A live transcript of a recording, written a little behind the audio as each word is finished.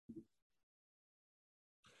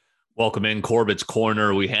Welcome in Corbett's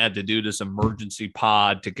Corner. We had to do this emergency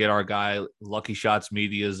pod to get our guy, Lucky Shots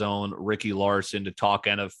Media Zone, Ricky Larson, to talk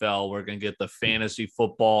NFL. We're going to get the fantasy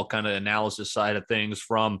football kind of analysis side of things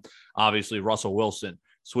from, obviously, Russell Wilson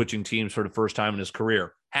switching teams for the first time in his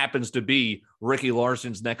career. Happens to be Ricky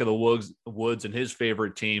Larson's neck of the woods and his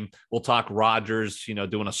favorite team. We'll talk Rodgers,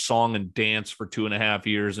 doing a song and dance for 2.5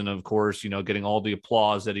 years. And, of course, getting all the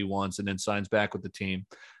applause that he wants and then signs back with the team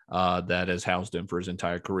that has housed him for his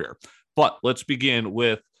entire career. But let's begin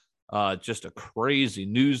with just a crazy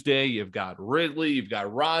news day. You've got Ridley, you've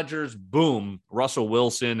got Rodgers, boom, Russell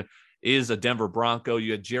Wilson is a Denver Bronco.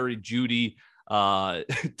 You had Jerry Jeudy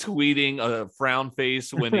tweeting a frown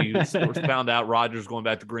face when he found out Rodgers going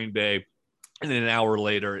back to Green Bay. And then an hour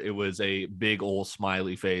later, it was a big old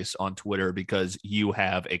smiley face on Twitter because you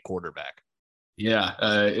have a quarterback. Yeah,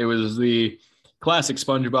 it was the classic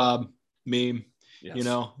SpongeBob meme. Yes.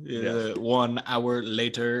 1 hour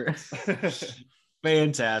later.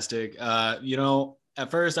 Fantastic.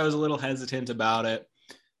 At first I was a little hesitant about it.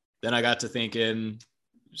 Then I got to thinking,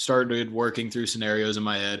 started working through scenarios in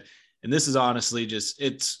my head. And this is honestly just,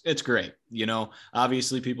 it's great.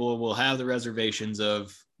 Obviously people will have the reservations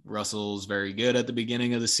of Russell's very good at the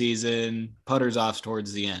beginning of the season, putters off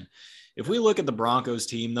towards the end. If we look at the Broncos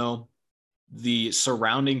team though, the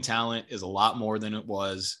surrounding talent is a lot more than it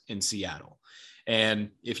was in Seattle. And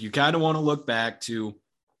if you kind of want to look back to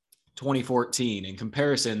 2014 and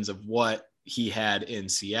comparisons of what he had in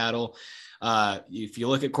Seattle, if you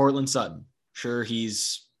look at Courtland Sutton, sure,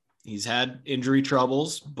 he's had injury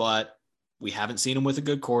troubles, but we haven't seen him with a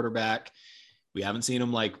good quarterback. We haven't seen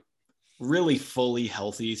him really fully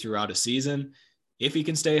healthy throughout a season. If he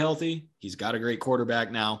can stay healthy, he's got a great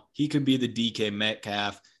quarterback now. He could be the DK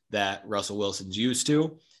Metcalf that Russell Wilson's used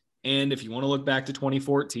to. And if you want to look back to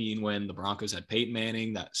 2014, when the Broncos had Peyton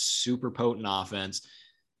Manning, that super potent offense,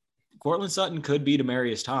 Courtland Sutton could be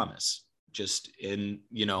Demaryius Thomas, just in,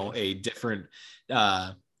 a different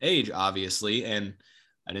age, obviously. And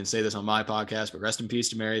I didn't say this on my podcast, but rest in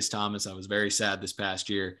peace, Demaryius Thomas. I was very sad this past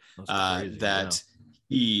year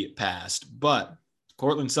he passed. But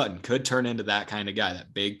Courtland Sutton could turn into that kind of guy,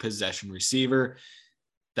 that big possession receiver.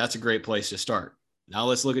 That's a great place to start. Now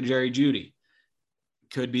let's look at Jerry Jeudy.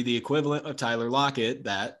 Could be the equivalent of Tyler Lockett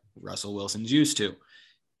that Russell Wilson's used to.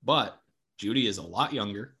 But Jeudy is a lot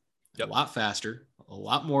younger, a lot faster, a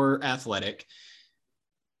lot more athletic.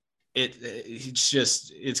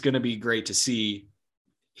 It's going to be great to see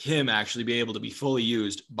him actually be able to be fully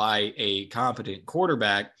used by a competent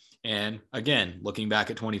quarterback. And again, looking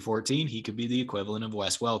back at 2014, he could be the equivalent of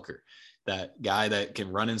Wes Welker, that guy that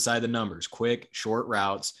can run inside the numbers, quick, short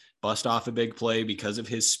routes, bust off a big play because of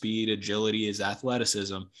his speed, agility, his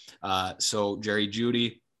athleticism. So Jerry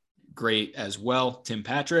Jeudy, great as well. Tim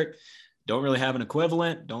Patrick, don't really have an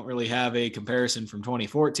equivalent, don't really have a comparison from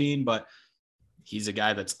 2014, but he's a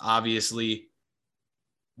guy that's obviously,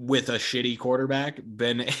 with a shitty quarterback,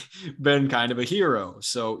 been kind of a hero.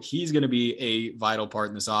 So he's going to be a vital part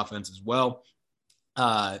in this offense as well.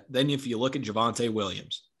 Then if you look at Javonte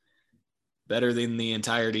Williams, better than the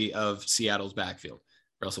entirety of Seattle's backfield.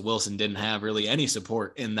 Russell Wilson didn't have really any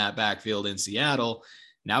support in that backfield in Seattle.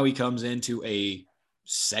 Now he comes into a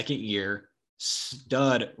second-year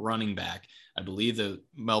stud running back. I believe that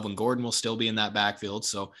Melvin Gordon will still be in that backfield,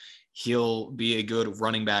 so he'll be a good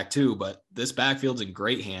running back too. But this backfield's in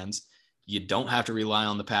great hands. You don't have to rely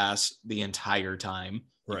on the pass the entire time.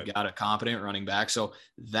 Right. You've got a competent running back, so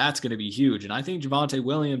that's going to be huge. And I think Javonte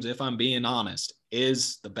Williams, if I'm being honest,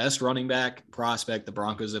 is the best running back prospect the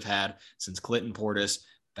Broncos have had since Clinton Portis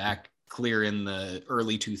back clear in the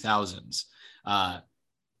early 2000s.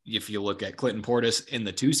 If you look at Clinton Portis in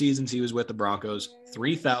the 2 seasons he was with the Broncos,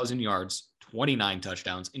 3,000 yards, 29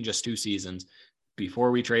 touchdowns in just 2 seasons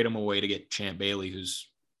before we trade him away to get Champ Bailey, who's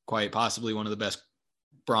quite possibly one of the best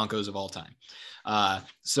Broncos of all time.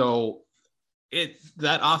 So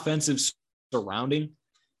that offensive surrounding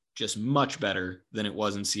just much better than it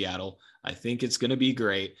was in Seattle. I think it's going to be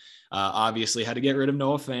great. Obviously had to get rid of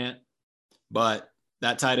Noah Fant, but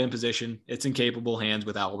that tight end position, it's in capable hands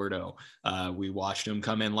with Alberto. We watched him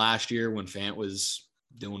come in last year when Fant was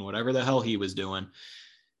doing whatever the hell he was doing,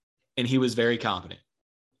 and he was very competent.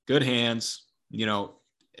 Good hands,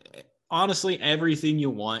 honestly, everything you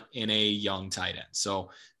want in a young tight end. So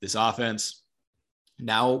this offense,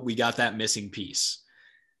 now we got that missing piece.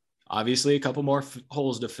 Obviously, a couple more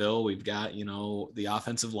holes to fill. We've got, the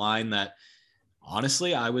offensive line that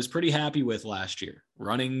honestly I was pretty happy with last year.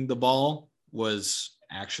 Running the ball was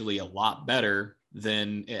actually a lot better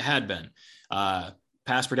than it had been.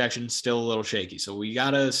 Pass protection still a little shaky. So we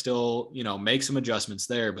got to still, make some adjustments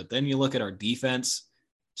there. But then you look at our defense,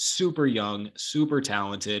 super young, super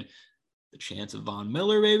talented. The chance of Von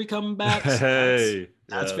Miller maybe coming back. So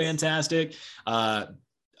that's fantastic.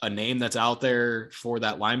 A name that's out there for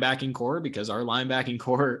that linebacking core, because our linebacking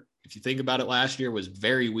core, if you think about it, last year was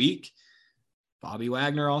very weak. Bobby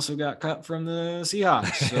Wagner also got cut from the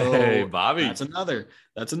Seahawks. So hey, Bobby.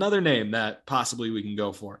 That's another name that possibly we can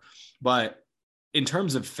go for. But in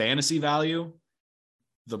terms of fantasy value,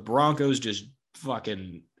 the Broncos just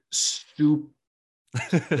fucking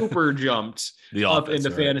super jumped up into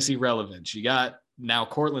fantasy relevance. You got now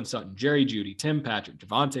Cortland Sutton, Jerry Jeudy, Tim Patrick,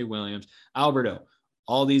 Javonte Williams, Alberto.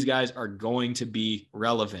 All these guys are going to be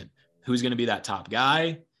relevant. Who's going to be that top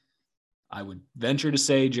guy? I would venture to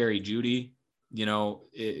say Jerry Jeudy. You know,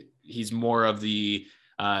 he's more of the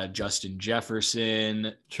Justin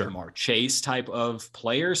Jefferson, Jamar Chase type of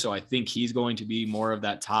player. So I think he's going to be more of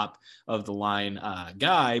that top of the line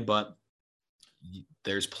guy, but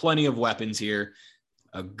there's plenty of weapons here,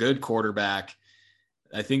 a good quarterback.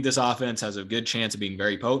 I think this offense has a good chance of being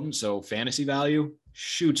very potent. So fantasy value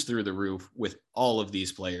shoots through the roof with all of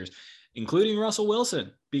these players, including Russell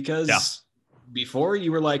Wilson, because before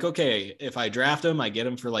you were like, okay, if I draft him, I get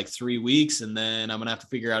him for like 3 weeks, and then I'm going to have to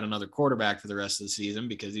figure out another quarterback for the rest of the season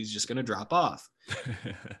because he's just going to drop off.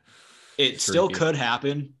 It still could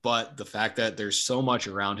happen, but the fact that there's so much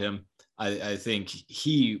around him, I think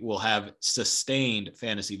he will have sustained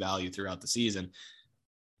fantasy value throughout the season.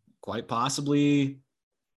 Quite possibly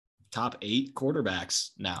top 8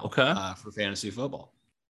 quarterbacks now for fantasy football.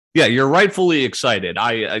 Yeah, you're rightfully excited.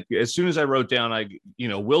 I as soon as I wrote down,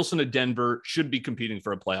 Wilson at Denver should be competing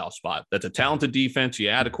for a playoff spot. That's a talented defense. You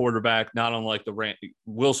add a quarterback, not unlike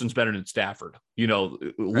Wilson's better than Stafford.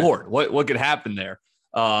 Lord, what could happen there?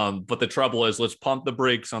 But the trouble is, let's pump the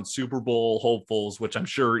brakes on Super Bowl hopefuls, which I'm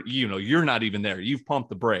sure, you're not even there. You've pumped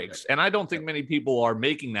the brakes. And I don't think many people are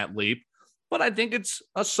making that leap, but I think it's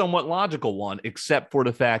a somewhat logical one, except for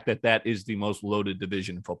the fact that that is the most loaded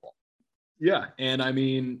division in football. Yeah. And I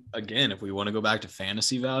mean, again, if we want to go back to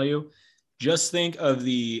fantasy value, just think of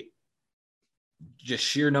the just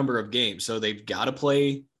sheer number of games. So they've got to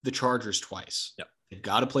play the Chargers twice. Yep. They've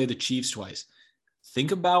got to play the Chiefs twice.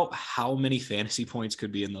 Think about how many fantasy points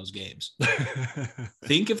could be in those games.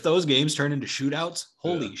 Think if those games turn into shootouts,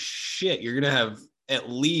 holy shit, you're going to have at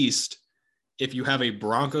least, if you have a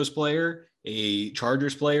Broncos player, a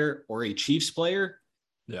Chargers player, or a Chiefs player,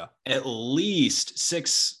 at least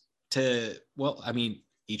 6 to,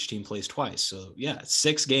 each team plays twice. So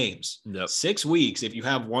 6 games, 6 weeks. If you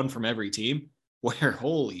have one from every team, where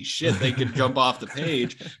holy shit, they could jump off the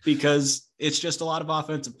page because it's just a lot of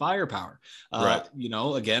offensive firepower.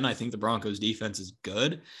 Again, I think the Broncos defense is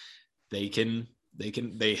good. They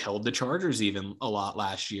held the Chargers even a lot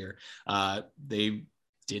last year. They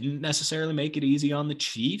didn't necessarily make it easy on the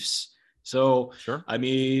Chiefs. So, I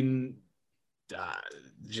mean,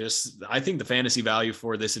 I think the fantasy value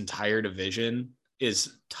for this entire division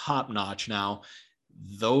is top notch now.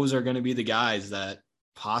 Those are going to be the guys that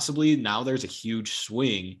possibly, now there's a huge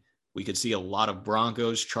swing. We could see a lot of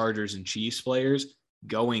Broncos, Chargers, and Chiefs players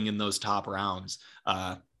going in those top rounds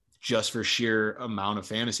just for sheer amount of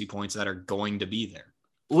fantasy points that are going to be there.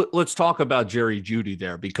 Let's talk about Jerry Jeudy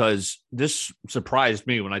there, because this surprised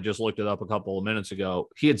me when I just looked it up a couple of minutes ago.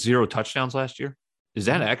 He had 0 touchdowns last year. Is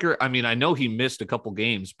that accurate? I mean, I know he missed a couple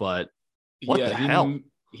games, but what the hell?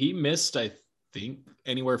 He missed, I think,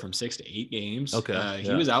 anywhere from 6 to 8 games. Okay.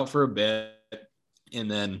 He was out for a bit. And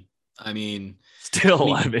then, when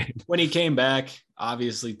he came back,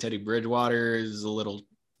 obviously Teddy Bridgewater is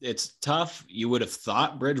it's tough. You would have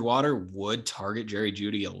thought Bridgewater would target Jerry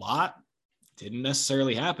Jeudy a lot. Didn't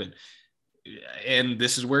necessarily happen. And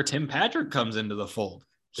this is where Tim Patrick comes into the fold.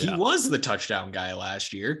 He was the touchdown guy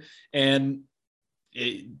last year. And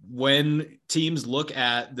when teams look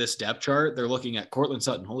at this depth chart, they're looking at Cortland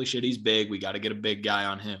Sutton. Holy shit, he's big. We got to get a big guy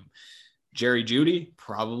on him. Jerry Jeudy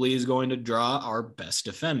probably is going to draw our best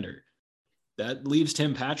defender. That leaves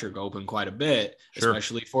Tim Patrick open quite a bit,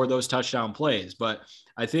 especially for those touchdown plays. But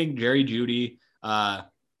I think Jerry Jeudy,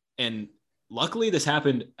 and luckily this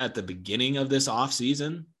happened at the beginning of this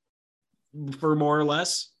offseason for more or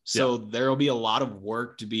less. So there will be a lot of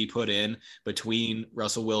work to be put in between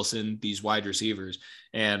Russell Wilson, these wide receivers.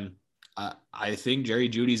 And I think Jerry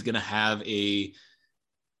Jeudy is going to have a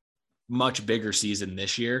much bigger season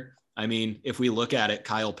this year. I mean, if we look at it,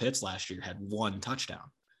 Kyle Pitts last year had 1 touchdown.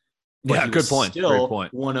 But good point. Still Great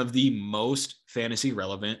point. One of the most fantasy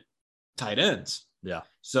relevant tight ends. Yeah.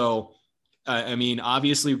 So,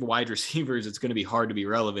 obviously wide receivers, it's going to be hard to be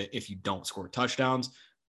relevant if you don't score touchdowns,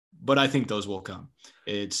 but I think those will come.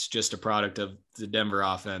 It's just a product of the Denver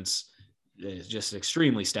offense is just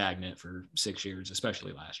extremely stagnant for 6 years,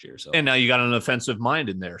 especially last year. So, and now you got an offensive mind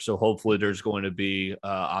in there. So hopefully there's going to be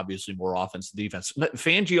obviously more offense and defense.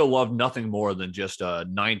 Fangio loved nothing more than just a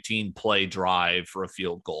 19 play drive for a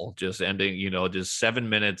field goal, just ending, just 7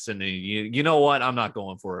 minutes. And then you know what? I'm not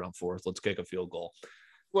going for it on fourth. Let's kick a field goal.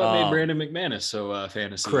 What made Brandon McManus so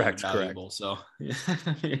fantasy valuable? Correct. So,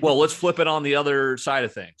 well, let's flip it on the other side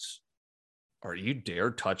of things. Are you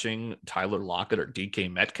dare touching Tyler Lockett or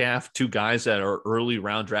DK Metcalf? Two guys that are early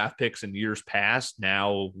round draft picks in years past.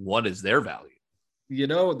 Now, what is their value?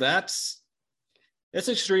 That's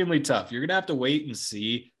extremely tough. You're going to have to wait and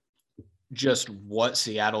see just what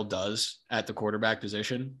Seattle does at the quarterback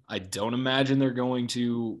position. I don't imagine they're going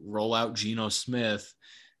to roll out Geno Smith.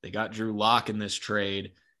 They got Drew Lock in this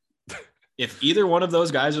trade. If either one of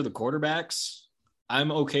those guys are the quarterbacks,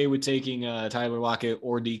 I'm okay with taking Tyler Lockett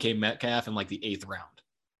or DK Metcalf in like the 8th round.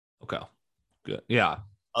 Okay, good. Yeah.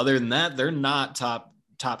 Other than that, they're not top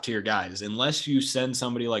tier guys unless you send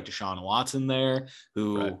somebody like Deshaun Watson there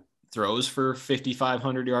who throws for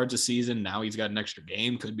 5,500 yards a season. Now he's got an extra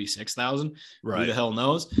game, could be 6,000. Right. Who the hell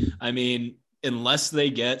knows? I mean, unless they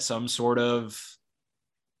get some sort of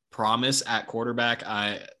promise at quarterback,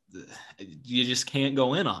 you just can't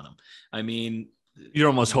go in on them. I mean, you're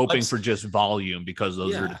almost hoping for just volume because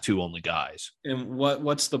those are the two only guys. And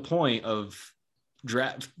what's the point of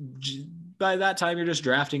draft? By that time, you're just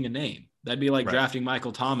drafting a name. That'd be like drafting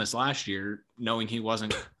Michael Thomas last year, knowing he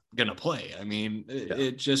wasn't going to play. I mean,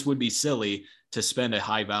 it just would be silly to spend a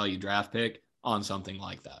high value draft pick on something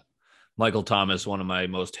like that. Michael Thomas, one of my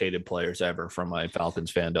most hated players ever from my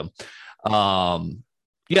Falcons fandom.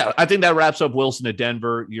 Yeah, I think that wraps up Wilson at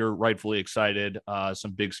Denver. You're rightfully excited.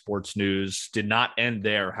 Some big sports news did not end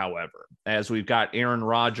there, however, as we've got Aaron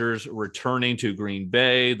Rodgers returning to Green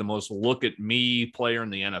Bay, the most look at me player in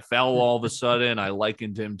the NFL all of a sudden. I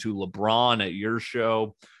likened him to LeBron at your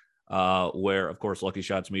show, where, of course, Lucky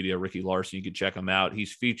Shots Media, Ricky Larson, you can check him out.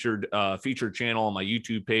 He's featured channel on my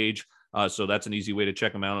YouTube page. So that's an easy way to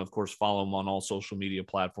check him out. And of course, follow him on all social media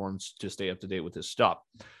platforms to stay up to date with his stuff.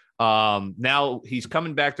 Now he's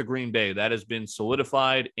coming back to Green Bay. That has been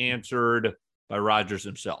solidified, answered by Rodgers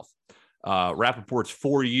himself. Rappaport's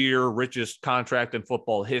 4-year richest contract in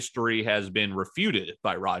football history has been refuted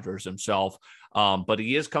by Rodgers himself. But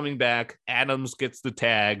he is coming back. Adams gets the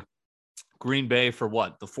tag. Green Bay, for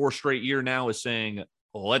what, the 4th straight year now, is saying,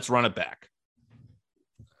 well, let's run it back.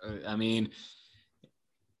 I mean,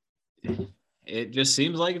 it just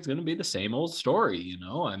seems like it's going to be the same old story,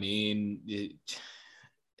 I mean,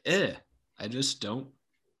 I just don't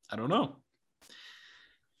know.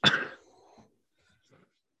 I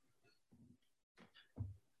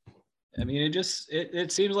mean,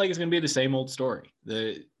 it seems like it's going to be the same old story.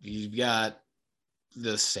 You've got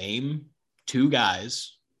the same 2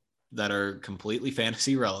 guys that are completely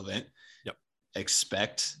fantasy relevant. Yep.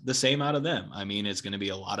 Expect the same out of them. I mean, it's going to be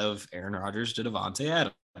a lot of Aaron Rodgers to Davante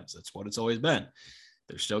Adams. That's what it's always been.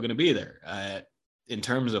 They're still going to be there. In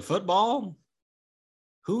terms of football,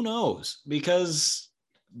 who knows? Because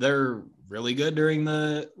they're really good during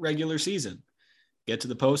the regular season. Get to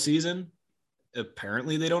the postseason,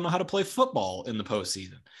 apparently they don't know how to play football in the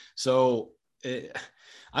postseason. So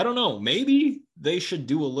I don't know. Maybe they should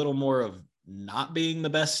do a little more of not being the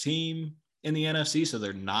best team in the NFC, so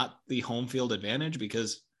they're not the home field advantage,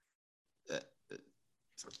 because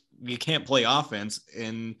you can't play offense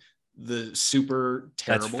in the super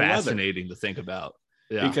terrible weather. That's fascinating to think about.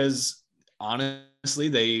 Yeah. Because honestly,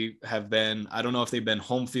 they have been, I don't know if they've been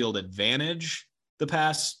home field advantage the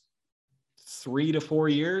past 3 to 4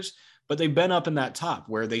 years, but they've been up in that top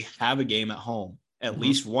where they have a game at home, at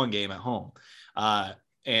least one game at home.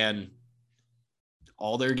 And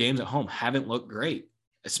all their games at home haven't looked great,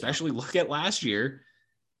 especially look at last year.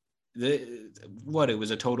 It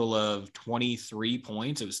was a total of 23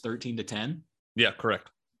 points. It was 13-10. Yeah, correct.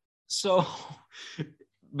 So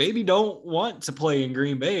maybe don't want to play in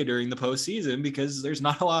Green Bay during the postseason because there's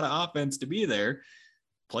not a lot of offense to be there.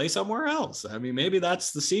 Play somewhere else. I mean, maybe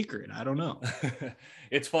that's the secret. I don't know.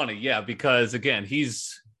 It's funny. Yeah, because again,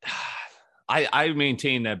 I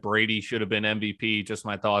maintain that Brady should have been MVP. Just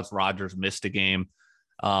my thoughts. Rodgers missed a game.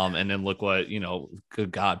 And then look what,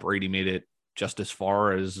 good God, Brady made it just as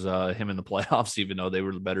far as him in the playoffs, even though they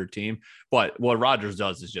were the better team. But what Rodgers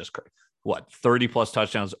does is just 30 plus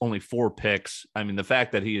touchdowns, only 4 picks. I mean, the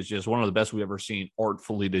fact that he is just one of the best we've ever seen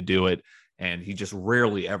artfully to do it. And he just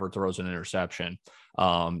rarely ever throws an interception.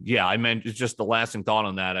 I meant it's just the lasting thought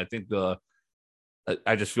on that. I think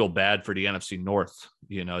I just feel bad for the NFC North.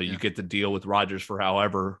 You get to deal with Rodgers for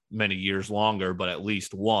however many years longer, but at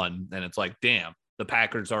least one. And it's like, damn, the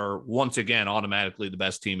Packers are once again automatically the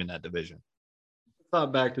best team in that division.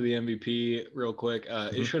 Thought back to the MVP real quick.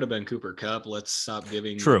 It should have been Cooper Kupp. Let's stop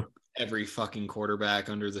giving True. every fucking quarterback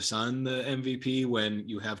under the sun the MVP when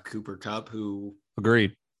you have Cooper Kupp, who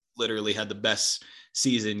Agreed. literally had the best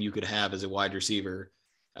season you could have as a wide receiver.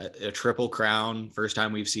 A triple crown, first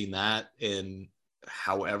time we've seen that in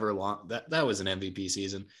however long. That was an MVP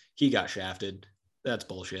season. He got shafted. That's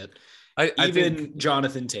bullshit. I think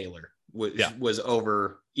Jonathan Taylor was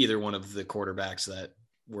over either one of the quarterbacks that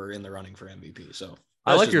were in the running for MVP. So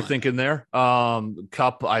I like your thinking there.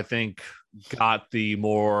 Kupp, I think, got the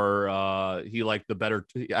more he liked the better.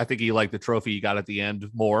 I think he liked the trophy he got at the end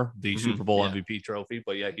more, the Super Bowl MVP trophy.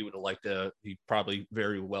 But yeah, he would have liked to. He probably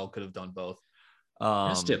very well could have done both.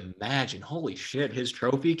 Just imagine, holy shit, his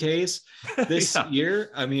trophy case this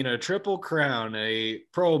year. I mean, a triple crown, a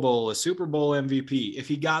Pro Bowl, a Super Bowl MVP. If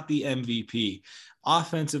he got the MVP,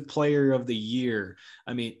 Offensive Player of the Year.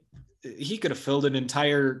 I mean, he could have filled an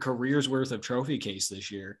entire career's worth of trophy case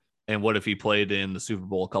this year. And what if he played in the Super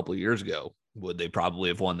Bowl a couple of years ago? Would they probably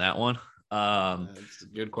have won that one? That's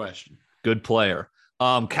a good question. Good player.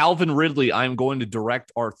 Calvin Ridley, I'm going to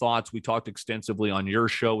direct our thoughts. We talked extensively on your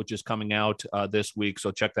show, which is coming out this week. So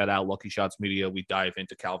check that out. Lucky Shots Media. We dive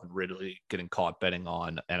into Calvin Ridley getting caught betting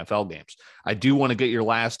on NFL games. I do want to get your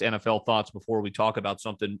last NFL thoughts before we talk about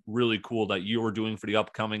something really cool that you are doing for the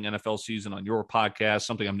upcoming NFL season on your podcast,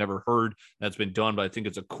 something I've never heard that's been done, but I think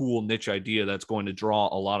it's a cool niche idea that's going to draw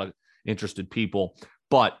a lot of interested people.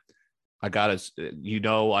 But I got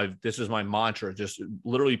to, this is my mantra. Just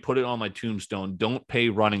literally put it on my tombstone. Don't pay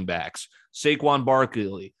running backs. Saquon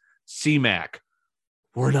Barkley, C-Mac.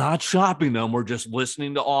 We're not shopping them. We're just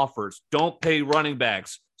listening to offers. Don't pay running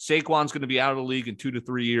backs. Saquon's going to be out of the league in 2 to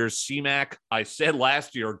 3 years. C-Mac, I said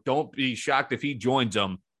last year, don't be shocked if he joins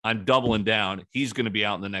them. I'm doubling down. He's going to be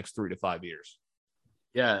out in the next 3 to 5 years.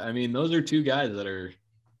 Yeah, I mean, those are two guys that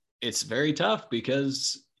it's very tough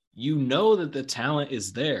because you know that the talent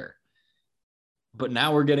is there. But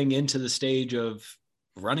now we're getting into the stage of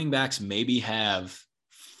running backs maybe have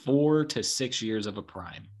 4 to 6 years of a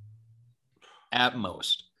prime at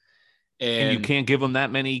most. And you can't give them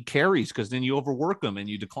that many carries because then you overwork them and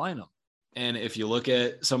you decline them. And if you look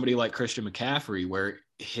at somebody like Christian McCaffrey, where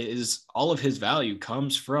all of his value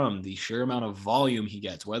comes from the sheer amount of volume he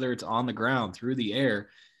gets, whether it's on the ground, through the air,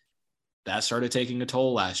 that started taking a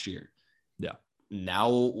toll last year. Yeah. Now,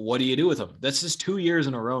 what do you do with him? That's just 2 years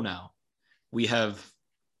in a row now. We have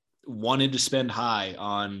wanted to spend high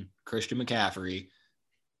on Christian McCaffrey,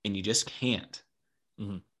 and you just can't,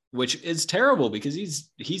 which is terrible because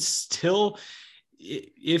he's still,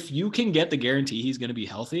 if you can get the guarantee he's going to be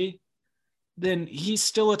healthy, then he's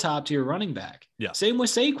still a top tier running back. Yeah. Same with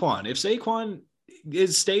Saquon. If Saquon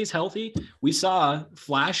stays healthy, we saw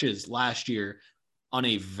flashes last year on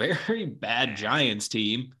a very bad Giants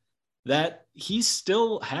team that he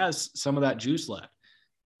still has some of that juice left.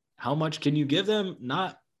 How much can you give them?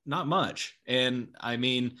 Not much. And I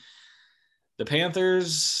mean, the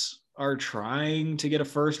Panthers are trying to get a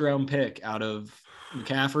first round pick out of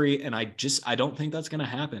McCaffrey. And I don't think that's going to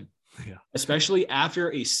happen. Yeah. Especially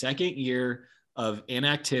after a second year of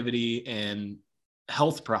inactivity and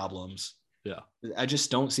health problems. Yeah. I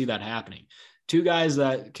just don't see that happening. Two guys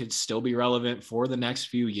that could still be relevant for the next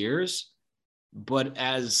few years, but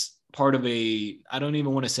as part of I don't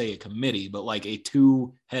even want to say a committee, but like a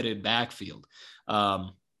two-headed backfield,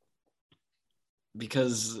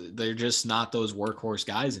 because they're just not those workhorse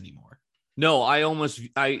guys anymore. No,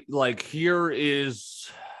 here is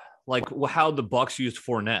like how the Bucs used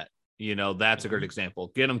Fournette. That's a great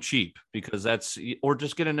example. Get him cheap because or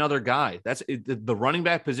just get another guy. The running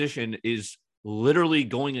back position is literally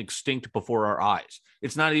going extinct before our eyes.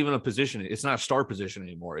 It's not even a position. It's not a star position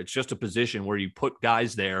anymore. It's just a position where you put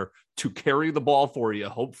guys there to carry the ball for you,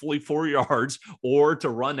 hopefully 4 yards, or to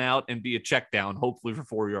run out and be a check down, hopefully for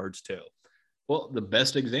 4 yards too. Well, the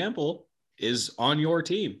best example is on your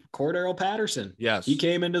team, Cordarrelle Patterson. Yes. He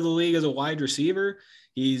came into the league as a wide receiver.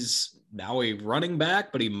 He's now a running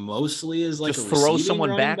back, but he mostly is like just throw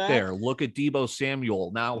someone back there. Look at Deebo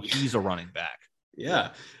Samuel. Now he's a running back.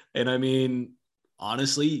 Yeah. And I mean,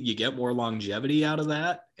 honestly, you get more longevity out of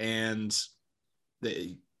that, and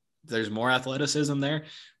there's more athleticism there.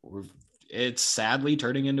 It's sadly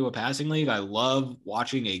turning into a passing league. I love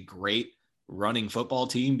watching a great running football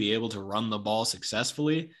team be able to run the ball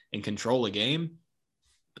successfully and control a game.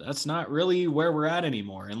 But that's not really where we're at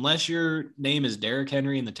anymore, unless your name is Derrick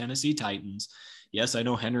Henry and the Tennessee Titans. Yes, I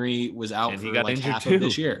know Henry was out for like half of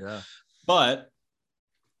this year, but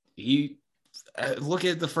look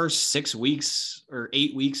at the first 6 weeks or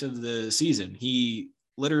 8 weeks of the season. He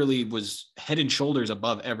literally was head and shoulders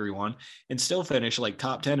above everyone and still finished like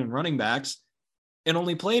top 10 in running backs. and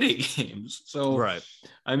only played 8 games. So, Right.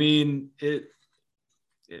 I mean,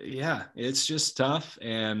 it's just tough.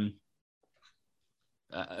 And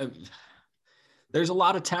there's a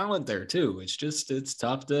lot of talent there too. It's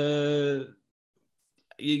tough to,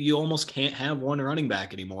 you almost can't have one running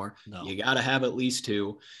back anymore. No. You got to have at least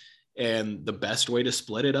 2. And the best way to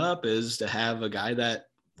split it up is to have a guy that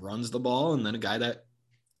runs the ball and then a guy that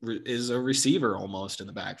is a receiver almost in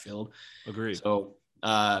the backfield. Agreed. So,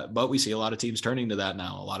 but we see a lot of teams turning to that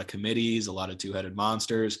now, a lot of committees, a lot of 2-headed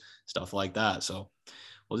monsters, stuff like that. So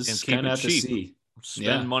we'll just kind of have to see.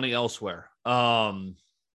 Spend money elsewhere.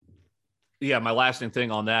 Yeah, my lasting thing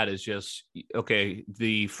on that is just, okay,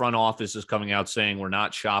 the front office is coming out saying we're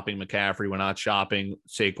not shopping McCaffrey, we're not shopping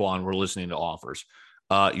Saquon, we're listening to offers.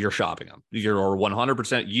 You're shopping them. You're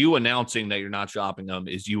 100%. You announcing that you're not shopping them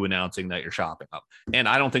is you announcing that you're shopping them. And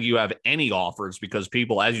I don't think you have any offers because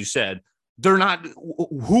people, as you said, they're not.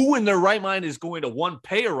 Who in their right mind is going to, 1,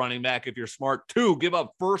 pay a running back if you're smart, 2, give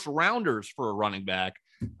up first rounders for a running back?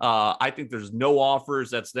 I think there's no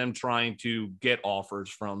offers. That's them trying to get offers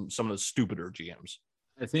from some of the stupider GMs.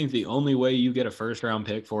 I think the only way you get a first round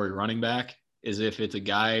pick for a running back is if it's a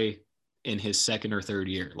guy in his 2nd or 3rd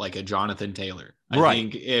year, like a Jonathan Taylor. I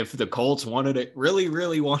think if the Colts wanted it,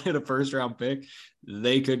 really wanted a first round pick,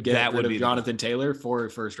 they could get rid of Jonathan Taylor for a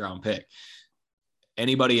first round pick.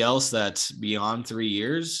 Anybody else that's beyond 3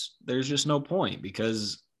 years, there's just no point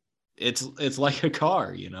because it's like a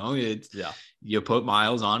car, you put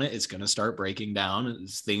miles on it, it's going to start breaking down.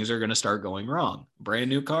 Things are going to start going wrong. Brand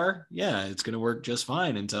new car. Yeah. It's going to work just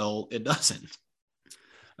fine until it doesn't.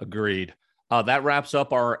 Agreed. That wraps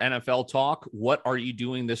up our NFL talk. What are you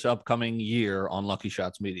doing this upcoming year on Lucky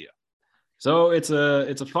Shots Media? So it's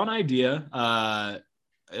a fun idea. A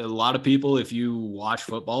lot of people, if you watch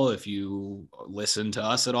football, if you listen to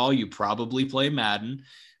us at all, you probably play Madden.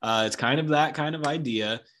 It's kind of that kind of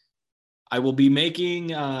idea. I will be making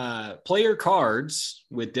player cards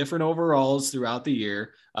with different overalls throughout the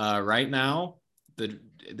year. Right now,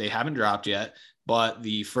 they haven't dropped yet. But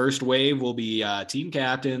the first wave will be team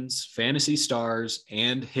captains, fantasy stars,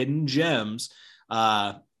 and hidden gems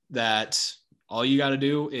that all you got to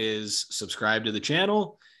do is subscribe to the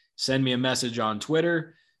channel, send me a message on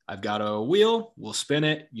Twitter. I've got a wheel. We'll spin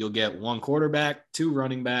it. You'll get 1 quarterback, 2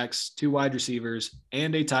 running backs, 2 wide receivers,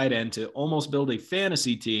 and a tight end to almost build a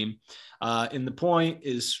fantasy team. And the point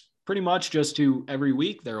is pretty much just to every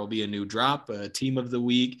week, there will be a new drop, a team of the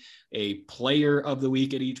week, a player of the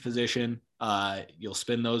week at each position. You'll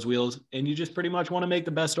spin those wheels and you just pretty much want to make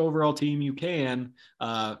the best overall team you can,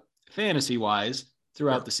 fantasy wise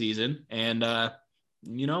throughout the season. And,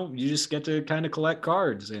 you just get to kind of collect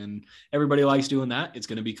cards and everybody likes doing that. It's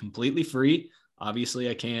going to be completely free. Obviously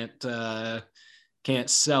I can't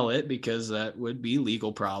sell it because that would be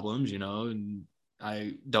legal problems, and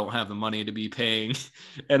I don't have the money to be paying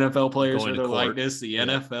NFL players for their likeness, the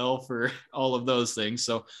NFL for all of those things.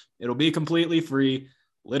 So it'll be completely free.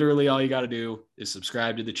 Literally all you got to do is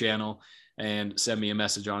subscribe to the channel and send me a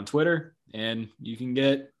message on Twitter and you can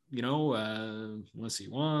get, let's see,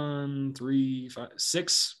 1, 3, 5,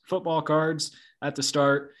 6 football cards at the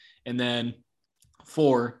start and then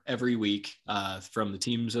 4 every week from the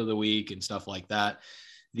teams of the week and stuff like that.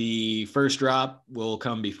 The first drop will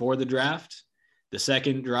come before the draft. The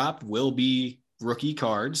second drop will be rookie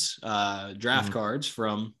cards, draft cards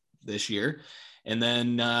from this year. And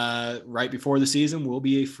then right before the season will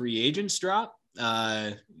be a free agents drop.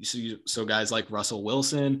 So guys like Russell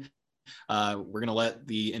Wilson, we're going to let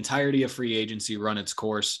the entirety of free agency run its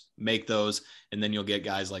course, make those. And then you'll get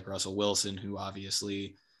guys like Russell Wilson, who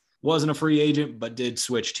obviously wasn't a free agent, but did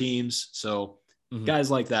switch teams. So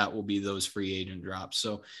guys like that will be those free agent drops.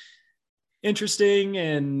 So interesting.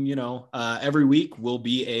 And, every week will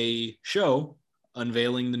be a show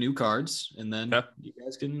unveiling the new cards. And then you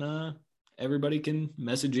guys can, everybody can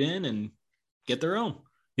message in and get their own.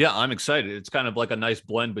 Yeah, I'm excited. It's kind of like a nice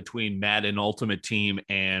blend between Madden Ultimate Team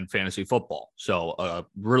and fantasy football. So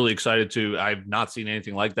really excited I've not seen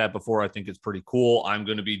anything like that before. I think it's pretty cool. I'm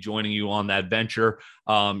going to be joining you on that venture.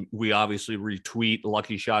 We obviously retweet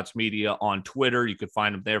Lucky Shots Media on Twitter. You could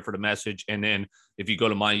find them there for the message. And then if you go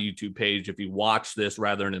to my YouTube page, if you watch this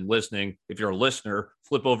rather than listening, if you're a listener,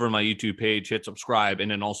 flip over to my YouTube page, hit subscribe,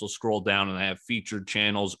 and then also scroll down and I have featured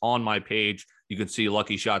channels on my page. You can see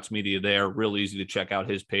Lucky Shots Media there. Real easy to check out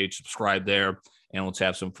his page, subscribe there, and let's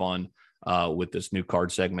have some fun with this new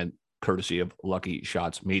card segment, courtesy of Lucky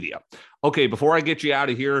Shots Media. Okay, before I get you out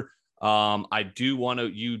of here, I do want to,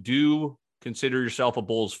 you do consider yourself a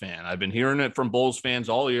Bulls fan. I've been hearing it from Bulls fans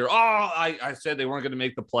all year. I said they weren't going to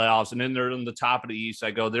make the playoffs, and then they're in the top of the East.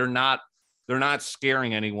 I go, they're not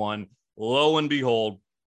scaring anyone. lo and behold,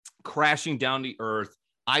 crashing down to earth.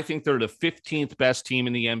 I think they're the 15th best team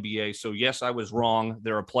in the NBA. So, yes, I was wrong.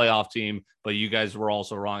 They're a playoff team, but you guys were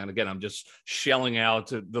also wrong. And again, I'm just shelling out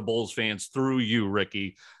to the Bulls fans through you,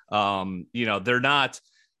 Ricky. They're not.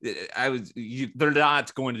 They're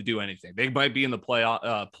not going to do anything. They might be in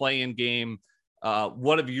the play-in game.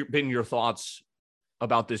 What have been your thoughts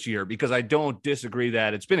about this year? Because I don't disagree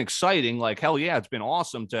that it's been exciting. Like, hell yeah, it's been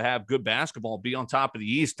awesome to have good basketball, be on top of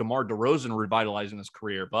the East, DeMar DeRozan revitalizing his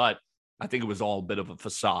career. But I think it was all a bit of a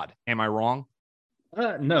facade. Am I wrong?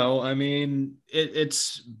 No, I mean,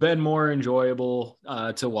 it's been more enjoyable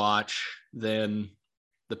to watch than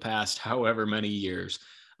the past however many years.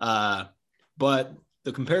 But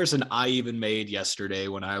the comparison I even made yesterday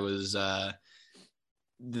when I was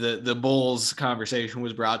the Bulls conversation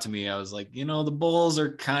was brought to me, I was like, the Bulls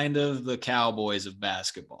are kind of the Cowboys of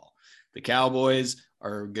basketball. The Cowboys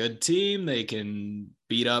are a good team. They can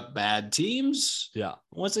beat up bad teams. Yeah.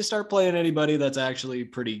 Once they start playing anybody that's actually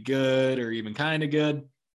pretty good or even kind of good,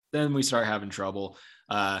 then we start having trouble.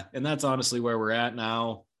 And that's honestly where we're at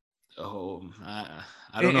now. Oh,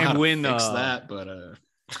 I don't know how to fix that, but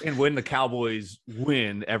and when the Cowboys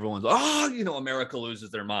win, everyone's, America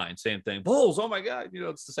loses their mind. Same thing. Bulls, oh my God,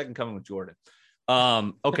 it's the second coming with Jordan.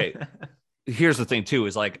 Okay. Here's the thing too,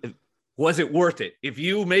 is like, was it worth it? If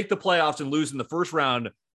you make the playoffs and lose in the first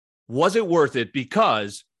round, was it worth it?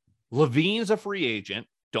 Because Levine's a free agent.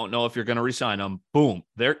 Don't know if you're going to resign him. Boom.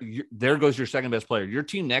 There goes your second best player. Your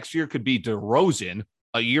team next year could be DeRozan,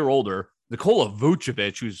 a year older, Nikola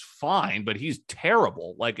Vucevic, who's fine, but he's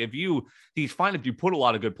terrible. Like he's fine if you put a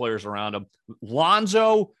lot of good players around him.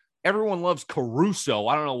 Lonzo, everyone loves Caruso.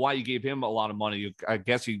 I don't know why you gave him a lot of money. I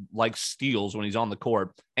guess he likes steals when he's on the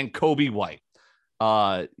court. And Kobe White.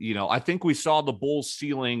 I think we saw the Bulls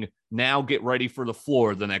ceiling. Now get ready for the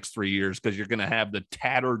floor the next 3 years, because you're going to have the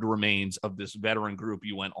tattered remains of this veteran group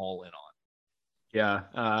you went all in on.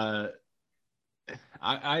 Yeah.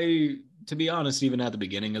 I to be honest, even at the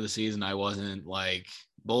beginning of the season, I wasn't like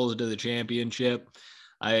Bulls to the championship.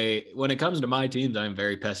 When it comes to my teams, I'm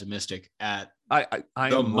very pessimistic at I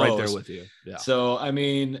am right there with you. Yeah. So, I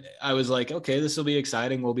mean, I was like, okay, this will be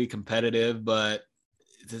exciting. We'll be competitive, but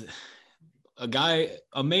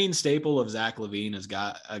a main staple of Zach LaVine has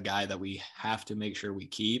got a guy that we have to make sure we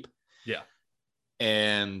keep. Yeah.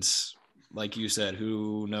 And like you said,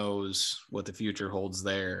 who knows what the future holds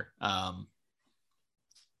there.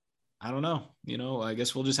 I don't know, I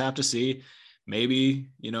guess we'll just have to see. Maybe,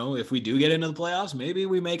 if we do get into the playoffs, maybe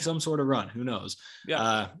we make some sort of run, who knows?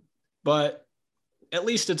 Yeah. But at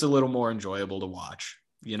least it's a little more enjoyable to watch,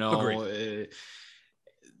 Agreed.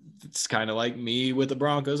 It's kind of like me with the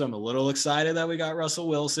Broncos. I'm a little excited that we got Russell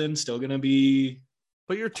Wilson. Still going to be,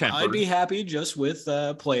 but you're tempered. I'd be happy just with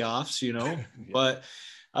playoffs, Yeah. But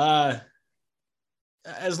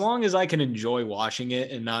as long as I can enjoy watching it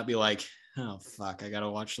and not be like, oh fuck, I gotta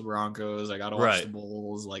watch the Broncos, I gotta watch the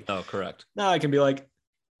Bulls. Like, oh, correct. Now I can be like,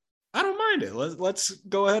 I don't mind it. Let's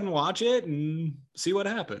go ahead and watch it and see what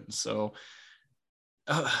happens. So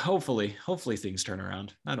hopefully things turn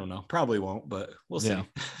around. I don't know, probably won't, but we'll see. Yeah,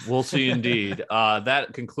 we'll see indeed.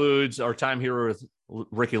 That concludes our time here with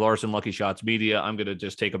Ricky Larson, Lucky Shots Media. I'm going to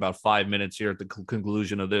just take about 5 minutes here at the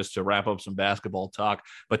conclusion of this to wrap up some basketball talk,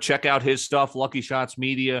 but check out his stuff, Lucky Shots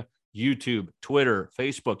Media, YouTube, Twitter,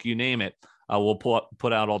 Facebook, you name it. We'll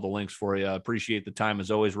put out all the links for you. Appreciate the time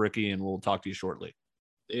as always, Ricky, and we'll talk to you shortly.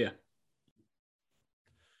 Yeah.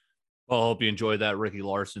 Well, I hope you enjoyed that. Ricky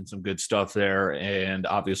Larson, some good stuff there. And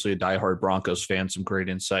obviously a diehard Broncos fan, some great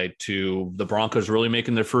insight to the Broncos really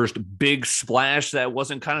making their first big splash that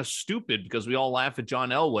wasn't kind of stupid, because we all laugh at John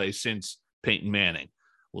Elway since Peyton Manning.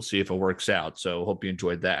 We'll see if it works out. So hope you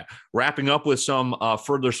enjoyed that. Wrapping up with some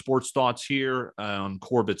further sports thoughts here on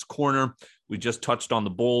Corbett's Corner. We just touched on the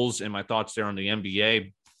Bulls and my thoughts there on the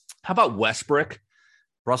NBA. How about Westbrook?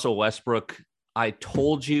 Russell Westbrook. I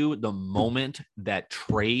told you the moment that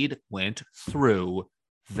trade went through,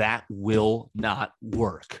 that will not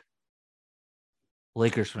work.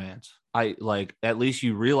 Lakers fans, at least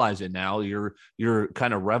you realize it now. You're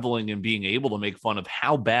kind of reveling in being able to make fun of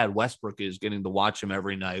how bad Westbrook is, getting to watch him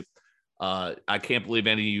every night. I can't believe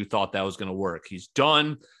any of you thought that was going to work. He's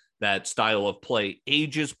done. That style of play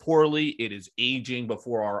ages poorly. It is aging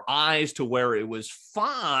before our eyes to where it was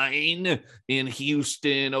fine in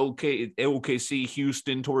Houston, OKC,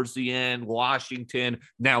 Houston towards the end, Washington.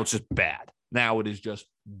 Now it's just bad. Now it is just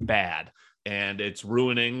bad. And it's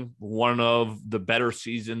ruining one of the better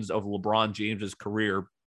seasons of LeBron James's career.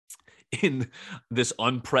 in this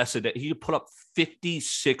unprecedented. He put up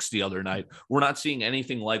 56 the other night. We're not seeing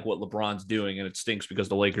anything like what LeBron's doing, and it stinks because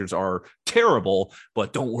the Lakers are terrible.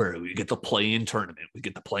 But don't worry, we get the play-in tournament.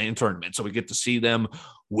 So we get to see them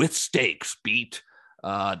with stakes beat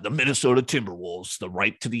the Minnesota Timberwolves, the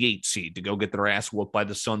right to the 8th seed, to go get their ass whooped by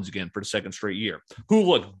the Suns again for the second straight year, who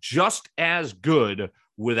look just as good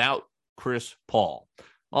without Chris Paul.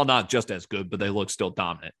 Well, not just as good, but they look still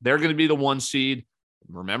dominant. They're going to be the 1 seed.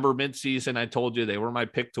 Remember midseason, I told you they were my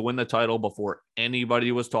pick to win the title before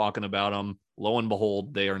anybody was talking about them. Lo and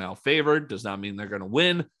behold, they are now favored. Does not mean they're going to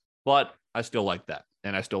win, but I still like that.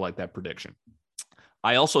 And I still like that prediction.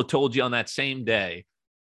 I also told you on that same day,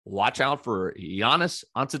 watch out for Giannis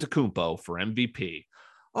Antetokounmpo for MVP.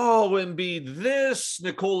 Oh, Embiid this,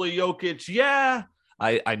 Nikola Jokic, yeah.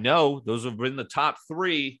 I know those have been the top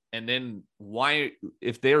 3. And then why,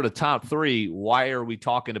 if they're the top 3, why are we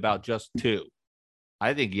talking about just 2?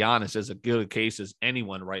 I think Giannis is as good a case as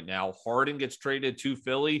anyone right now. Harden gets traded to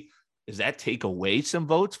Philly. Does that take away some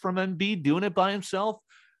votes from Embiid doing it by himself?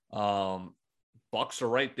 Bucks are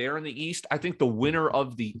right there in the East. I think the winner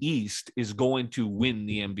of the East is going to win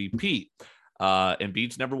the MVP.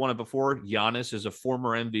 Embiid's never won it before. Giannis is a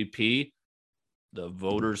former MVP. The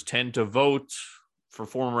voters tend to vote for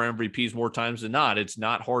former MVPs more times than not. It's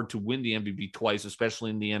not hard to win the MVP twice, especially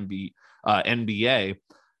in the NBA.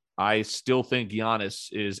 I still think Giannis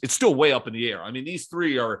it's still way up in the air. I mean, these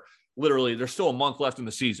 3 are literally, there's still a month left in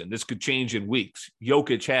the season. This could change in weeks.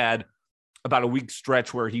 Jokic had about a week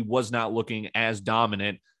stretch where he was not looking as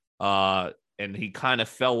dominant, and he kind of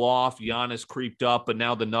fell off. Giannis creeped up, but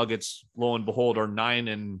now the Nuggets, lo and behold, are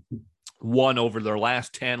 9-1 over their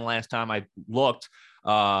last 10. Last time I looked,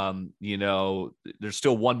 there's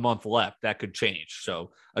still 1 month left. That could change.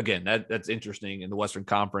 So again, that's interesting in the Western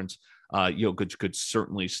Conference. Jokic could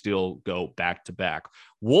certainly still go back to back.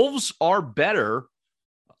 Wolves are better,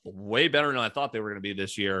 way better than I thought they were going to be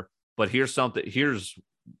this year. But here's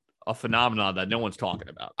a phenomenon that no one's talking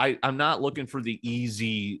about. I'm not looking for the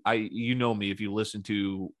easy. You know me, if you listen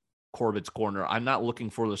to Corbett's Corner, I'm not looking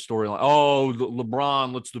for the storyline. Oh,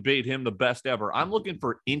 LeBron, let's debate him, the best ever. I'm looking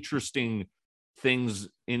for interesting things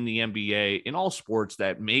in the NBA, in all sports,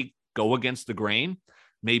 that may go against the grain,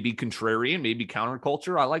 maybe contrarian, maybe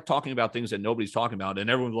counterculture. I like talking about things that nobody's talking about, and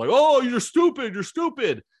everyone's like, oh, you're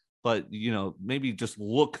stupid. But, maybe just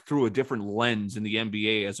look through a different lens in the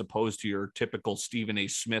NBA as opposed to your typical Stephen A.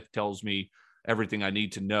 Smith tells me everything I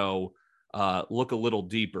need to know. Look a little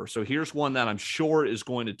deeper. So here's one that I'm sure is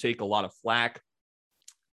going to take a lot of flack,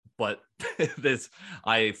 but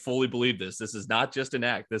I fully believe this. This is not just an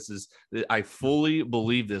act. I fully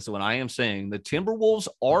believe this when I am saying the Timberwolves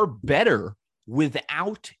are better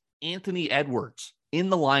without Anthony Edwards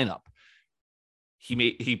in the lineup.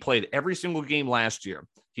 He played every single game last year.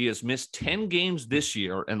 He has missed 10 games this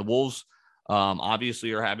year, and the Wolves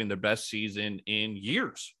obviously are having their best season in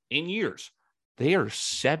years. They are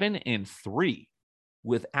 7-3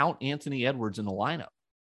 without Anthony Edwards in the lineup.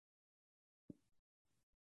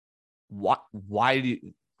 Why do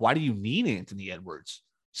you need Anthony Edwards?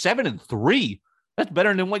 7-3. That's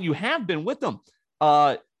better than what you have been with them.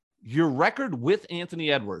 Your record with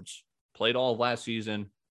Anthony Edwards, played all of last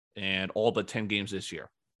season and all but 10 games this year.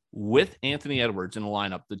 With Anthony Edwards in the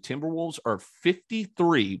lineup, the Timberwolves are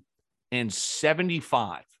 53-75.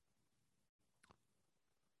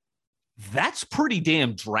 That's pretty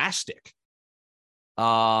damn drastic.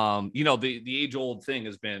 The age-old thing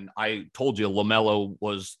has been, I told you LaMelo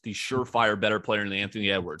was the surefire better player than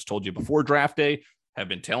Anthony Edwards. Told you before draft day, have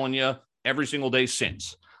been telling you every single day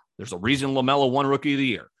since. There's a reason LaMelo won Rookie of the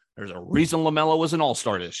Year. There's a reason LaMelo was an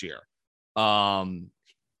all-star this year.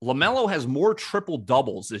 LaMelo has more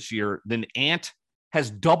triple-doubles this year than Ant has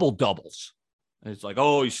double-doubles. And it's like,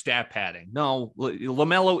 oh, he's stat padding. No,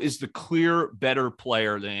 LaMelo is the clear better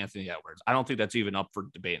player than Anthony Edwards. I don't think that's even up for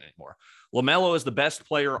debate anymore. LaMelo is the best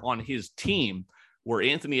player on his team, where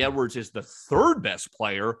Anthony Edwards is the third best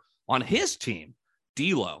player on his team.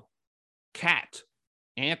 D'Lo, Cat,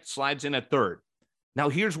 Ant slides in at third. Now,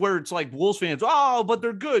 here's where it's like Wolves fans, oh, but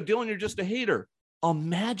they're good. Dylan, you're just a hater.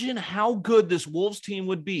 Imagine how good this Wolves team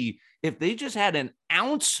would be if they just had an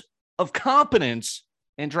ounce of competence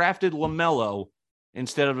and drafted LaMelo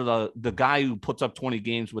instead of the guy who puts up 20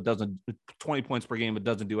 points per game, but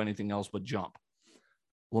doesn't do anything else but jump.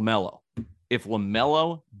 LaMelo. If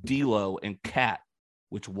LaMelo, D'Lo, and Cat,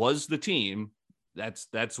 which was the team,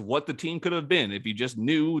 that's what the team could have been if you just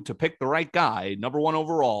knew to pick the right guy, number 1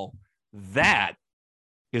 overall. That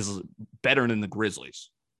is better than the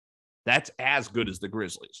Grizzlies. That's as good as the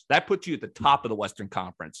Grizzlies. That puts you at the top of the Western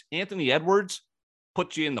Conference. Anthony Edwards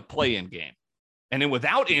puts you in the play-in game. And then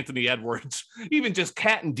without Anthony Edwards, even just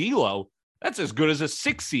Cat and D'Lo, that's as good as a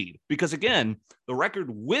 6 seed. Because again, the record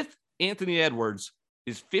with Anthony Edwards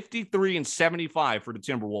is 53-75 for the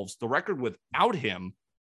Timberwolves. The record without him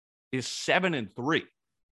is 7-3.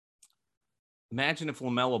 Imagine if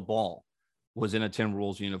LaMelo Ball was in a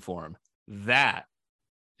Timberwolves uniform. That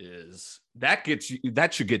should get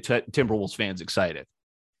Timberwolves fans excited.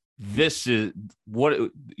 This is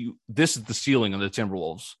the ceiling of the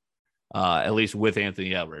Timberwolves, at least with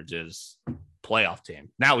Anthony Edwards, is playoff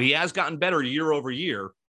team. Now he has gotten better year over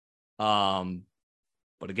year,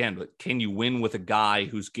 but again, can you win with a guy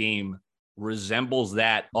whose game resembles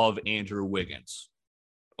that of Andrew Wiggins?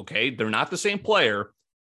 Okay, they're not the same player,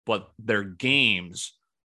 but their games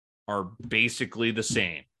are basically the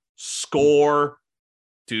same. Score,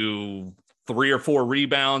 do 3 or 4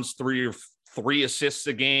 rebounds, 3 assists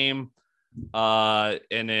a game, and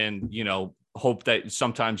then, hope that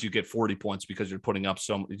sometimes you get 40 points because you're putting up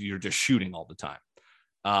you're just shooting all the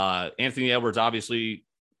time. Anthony Edwards obviously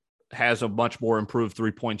has a much more improved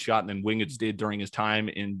 3-point shot than Wiggins did during his time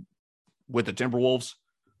with the Timberwolves.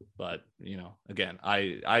 But, again,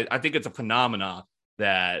 I think it's a phenomena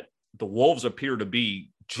that the Wolves appear to be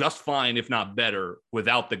just fine, if not better,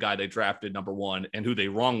 without the guy they drafted number 1 and who they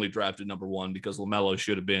wrongly drafted number 1, because LaMelo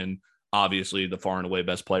should have been obviously the far and away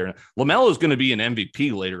best player. LaMelo is going to be an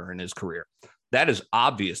MVP later in his career. That is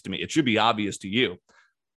obvious to me. It should be obvious to you.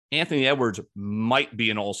 Anthony Edwards might be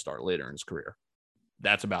an all-star later in his career.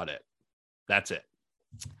 That's about it. That's it.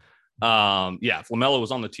 If LaMelo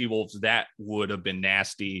was on the T-Wolves, that would have been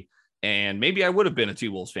nasty. And maybe I would have been a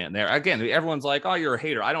T-Wolves fan there. Again, everyone's like, oh, you're a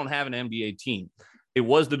hater. I don't have an NBA team. It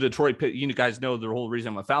was the Detroit. You guys know the whole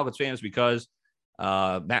reason I'm a Falcons fan is because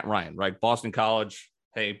Matt Ryan, right? Boston College.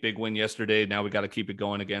 Hey, big win yesterday. Now we got to keep it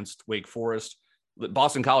going against Wake Forest.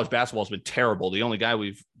 Boston College basketball has been terrible. The only guy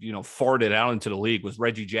we've, farted out into the league was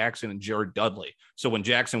Reggie Jackson and Jared Dudley. So when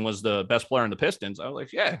Jackson was the best player in the Pistons, I was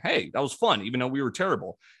like, yeah, hey, that was fun, even though we were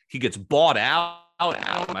terrible. He gets bought out.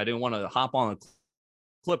 I didn't want to hop on the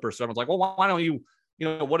Clippers. So I was like, well, why don't you,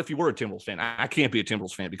 what if you were a Timberwolves fan? I can't be a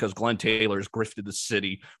Timberwolves fan because Glenn Taylor's grifted the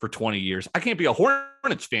city for 20 years. I can't be a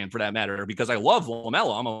Hornets fan for that matter because I love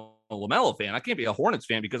LaMelo. I'm a LaMelo fan. I can't be a Hornets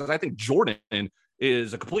fan because I think Jordan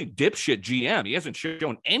is a complete dipshit GM. He hasn't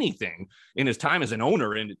shown anything in his time as an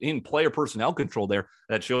owner and in player personnel control there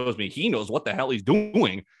that shows me he knows what the hell he's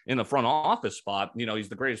doing in the front office spot. He's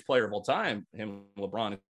the greatest player of all time, him,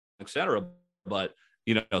 LeBron, etc. But,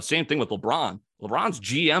 same thing with LeBron. LeBron's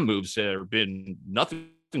GM moves have been nothing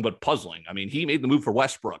but puzzling. I mean, he made the move for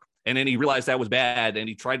Westbrook, and then he realized that was bad, and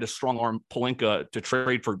he tried to strong-arm Pelinka to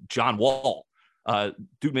trade for John Wall.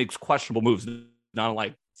 Dude makes questionable moves, not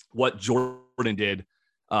like what Jordan did,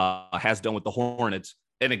 has done with the Hornets.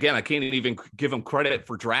 And again, I can't even give him credit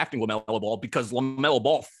for drafting LaMelo Ball because LaMelo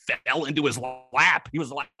Ball fell into his lap. He was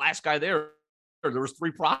the last guy there. There was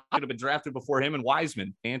 3 prospects that have been drafted before him and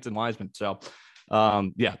Anton Wiseman. So,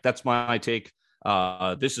 that's my take.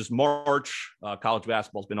 This is March. College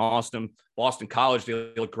basketball's been awesome. Boston College, they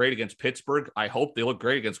look great against Pittsburgh. I hope they look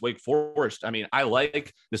great against Wake Forest. I mean, I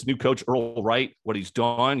like this new coach, Earl Wright, what he's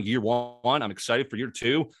done year 1. I'm excited for year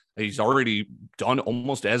 2. He's already done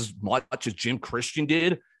almost as much as Jim Christian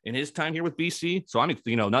did in his time here with BC. So I'm,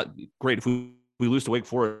 not great if we lose to Wake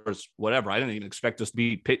Forest, whatever. I didn't even expect us to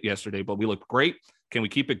beat Pitt yesterday, but we look great. Can we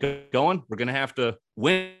keep it going? We're going to have to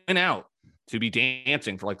win out to be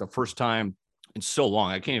dancing for like the first time in so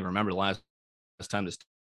long. I can't even remember the last time this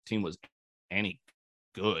team was any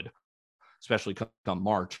good, especially come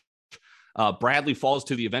March. Bradley falls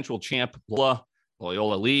to the eventual champ,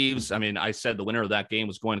 Loyola leaves. I mean, I said the winner of that game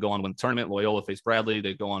was going to go on to win the tournament. Loyola faced Bradley.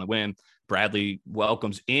 They go on to win. Bradley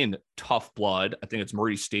welcomes in tough blood. I think it's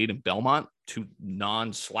Murray State and Belmont, 2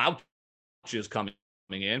 non-slouches coming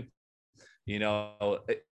in.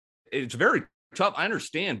 It's very tough. I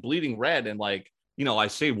understand bleeding red and I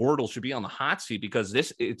say Wardle should be on the hot seat because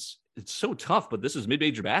it's so tough, but this is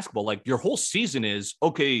mid-major basketball. Like your whole season is,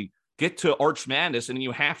 okay, get to Arch Madness and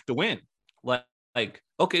you have to win.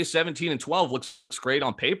 Okay, 17-12 looks great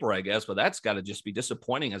on paper, I guess, but that's got to just be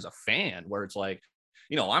disappointing as a fan where it's like,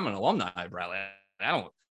 I'm an alumni, Bradley. I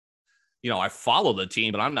don't, I follow the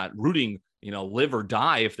team, but I'm not rooting, live or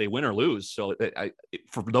die if they win or lose. So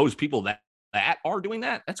for those people that are doing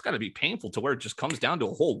that, that's got to be painful to where it just comes down to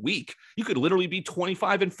a whole week. You could literally be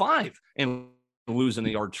 25-5 and lose in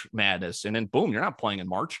the Arch Madness. And then boom, you're not playing in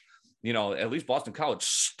March. At least Boston College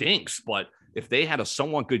stinks, but if they had a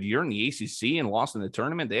somewhat good year in the ACC and lost in the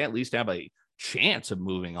tournament, they at least have a chance of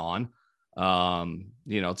moving on. I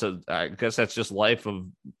guess that's just life of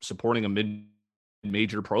supporting a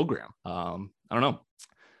mid-major program. I don't know.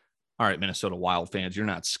 All right, Minnesota Wild fans, you're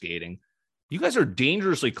not skating. You guys are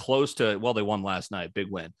dangerously close to, well, they won last night, big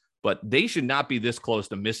win, but they should not be this close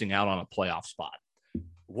to missing out on a playoff spot.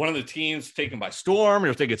 One of the teams taken by storm, or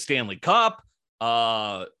if they get Stanley Cup,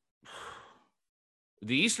 the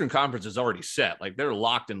Eastern Conference is already set. Like, they're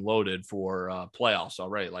locked and loaded for playoffs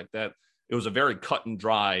already. Like that, it was a very cut and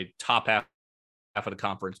dry top half of the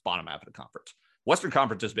conference, bottom half of the conference. Western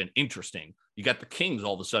Conference has been interesting. You got the Kings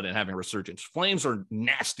all of a sudden having a resurgence. Flames are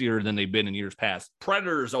nastier than they've been in years past.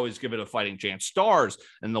 Predators always give it a fighting chance. Stars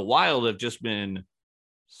and the Wild have just been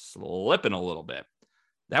slipping a little bit.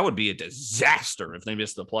 That would be a disaster if they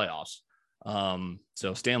missed the playoffs.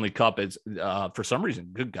 So Stanley Cup is, for some reason,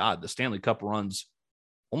 good God, the Stanley Cup runs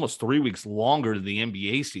almost 3 weeks longer than the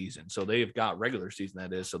NBA season. So they've got regular season,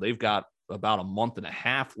 that is. So they've got about a month and a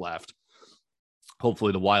half left.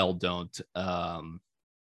 Hopefully the Wild don't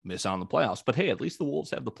miss out on the playoffs. But, hey, at least the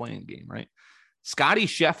Wolves have the playing game, right? Scotty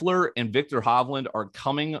Scheffler and Victor Hovland are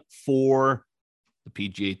coming for the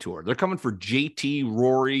PGA Tour. They're coming for JT,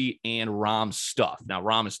 Rory, and Rahm's stuff. Now,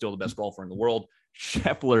 Rahm is still the best golfer in the world.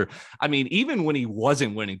 Scheffler, I mean, even when he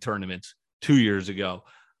wasn't winning tournaments 2 years ago,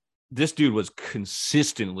 this dude was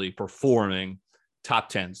consistently performing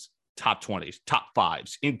top 10s, top 20s, top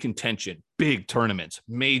 5s, in contention, big tournaments,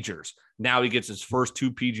 majors. Now he gets his first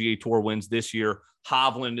 2 PGA Tour wins this year.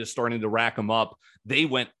 Hovland is starting to rack them up. They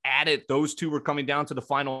went at it. Those two were coming down to the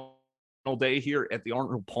final day here at the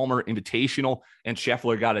Arnold Palmer Invitational, and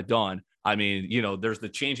Scheffler got it done. I mean, you know, there's the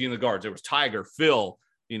changing of the guards. There was Tiger, Phil,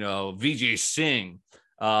 you know, Vijay Singh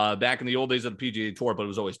back in the old days of the PGA Tour, but it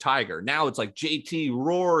was always Tiger. Now it's like JT,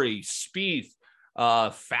 Rory, Spieth,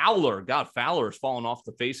 Fowler. God, Fowler has fallen off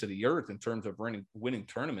the face of the earth in terms of winning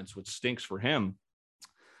tournaments, which stinks for him.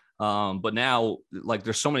 But now, like,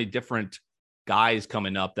 there's so many different guys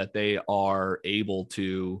coming up that they are able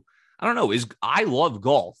to, I don't know, I love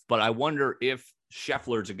golf, but I wonder if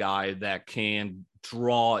Scheffler's a guy that can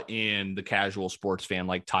draw in the casual sports fan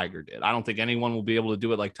like Tiger did. I don't think anyone will be able to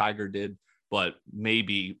do it like Tiger did, but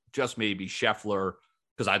maybe, just maybe Scheffler,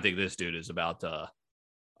 because I think this dude is about to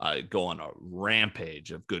go on a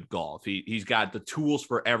rampage of good golf. He's got the tools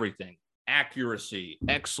for everything. Accuracy,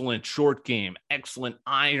 excellent short game, excellent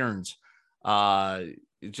irons.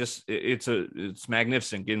 It's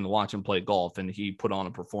magnificent getting to watch him play golf, and he put on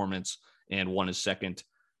a performance and won his second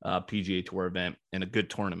PGA Tour event and a good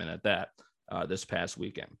tournament at that this past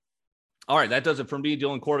weekend. All right, that does it for me,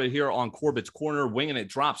 Dylan Corbett, here on Corbett's Corner. Winging It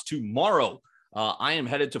drops tomorrow. I am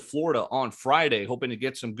headed to Florida on Friday, hoping to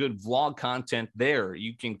get some good vlog content there.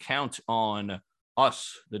 You can count on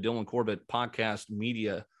us, the Dylan Corbett Podcast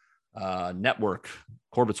Media Network,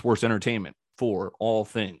 Corbett Sports Entertainment, for all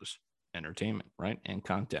things entertainment, right, and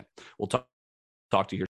content. We'll talk to you here.